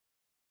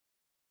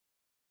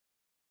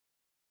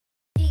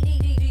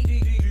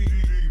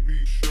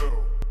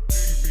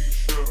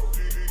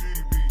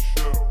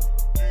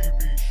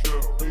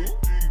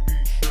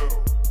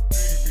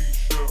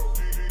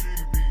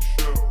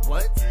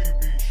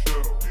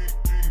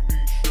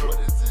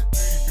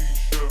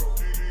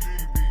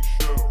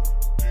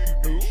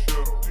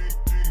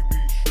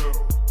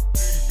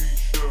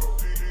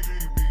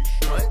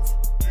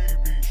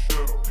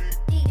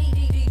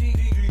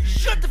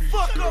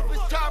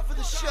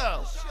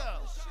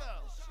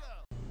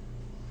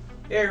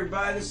Hey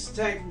everybody, this is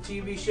Tank from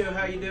T.B.SHO.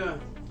 How you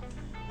doing?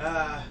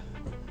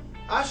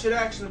 I should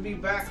actually be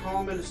back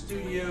home in the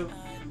studio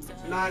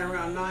tonight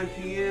around 9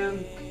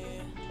 p.m.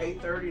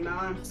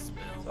 8:39. So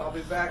I'll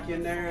be back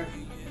in there,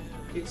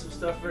 get some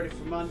stuff ready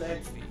for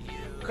Monday.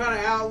 I'm kind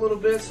of out a little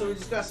bit, so we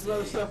just got some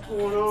other stuff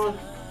going on.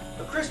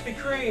 A Krispy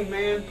Kreme,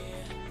 man.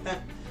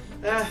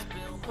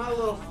 My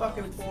little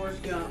fucking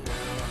Forrest Gump.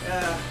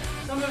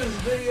 Some of his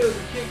videos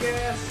are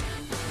kick-ass.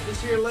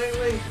 This here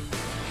lately,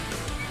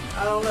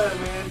 I don't know,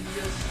 man.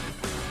 You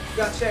just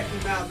got to check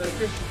him out, though.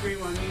 Krispy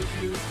Kreme on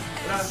YouTube.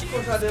 But of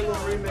course, I did a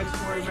little remix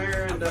for him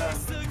there, and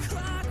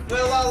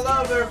well, a lot of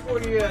love there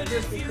for you,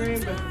 Krispy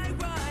Kreme. But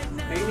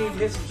man, you need to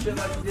hit some shit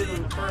like you did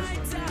on the first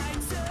one, man.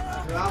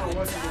 I don't know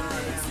what you're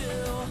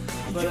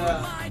doing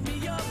right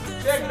now,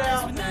 but check it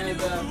out, and I gotta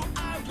go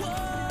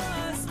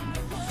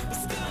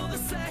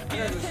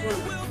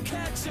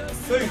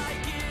swim.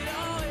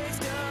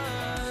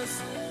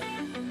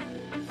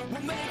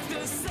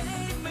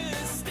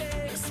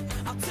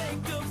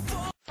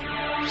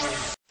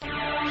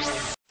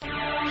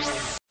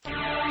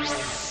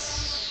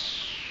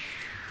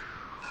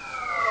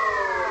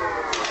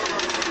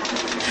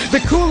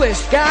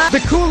 Peace.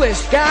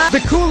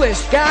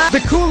 The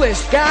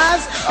coolest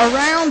guys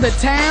around the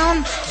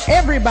town.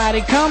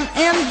 Everybody come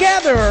and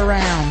gather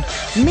around.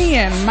 Me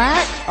and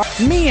Mike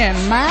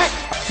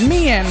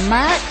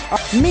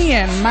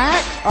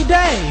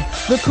today.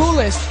 The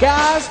coolest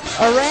guys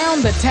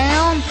around the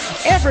town.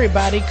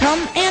 Everybody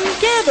come and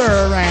gather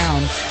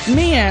around.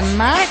 Me and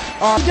Mike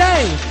are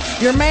today.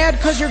 You're mad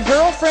cause your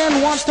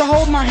girlfriend wants to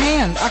hold my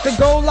hand. I could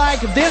go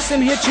like this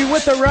and hit you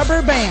with a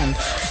rubber band.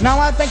 Now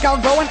I think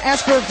I'll go and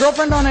ask her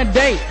girlfriend on a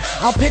date.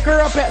 I'll pick her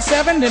up at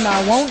 7 and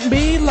I won't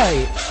be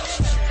late.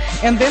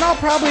 And then I'll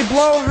probably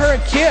blow her a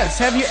kiss.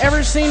 Have you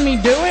ever seen me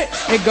do it?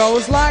 It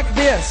goes like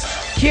this.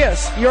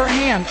 Kiss your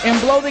hand and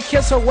blow the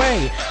kiss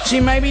away. She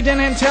maybe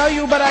didn't tell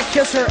you, but I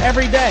kiss her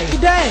every day.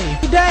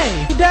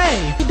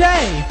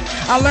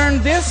 I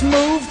learned this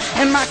move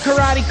in my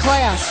karate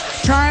class.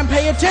 Try and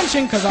pay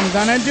attention, cause I'm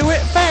gonna do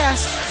it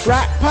fast.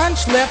 Right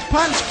punch, left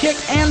punch, kick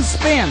and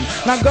spin.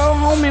 Now go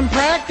home and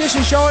practice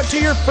and show it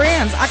to your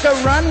friends. I could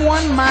run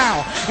 1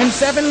 mile in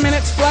 7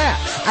 minutes flat.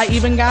 I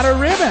even got a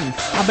ribbon.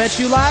 I bet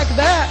you like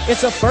that.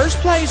 It's a first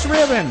place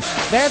ribbon.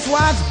 That's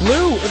why it's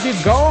blue. If you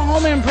go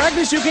home and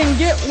practice, you can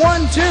get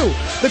one too.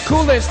 The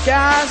coolest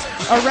guys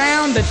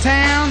around the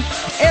town.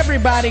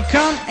 Everybody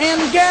come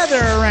and gather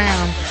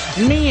around.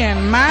 Me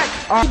and Mike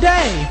are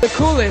today. The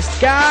coolest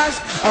guys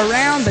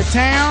around the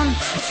town.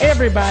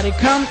 Everybody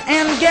come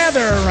and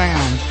gather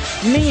around.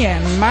 Me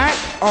and Mike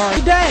are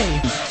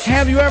today.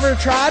 Have you ever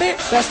tried it?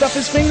 That stuff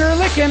is finger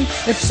licking.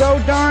 It's so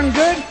darn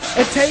good.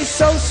 It tastes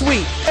so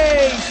sweet.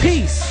 Hey,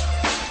 peace.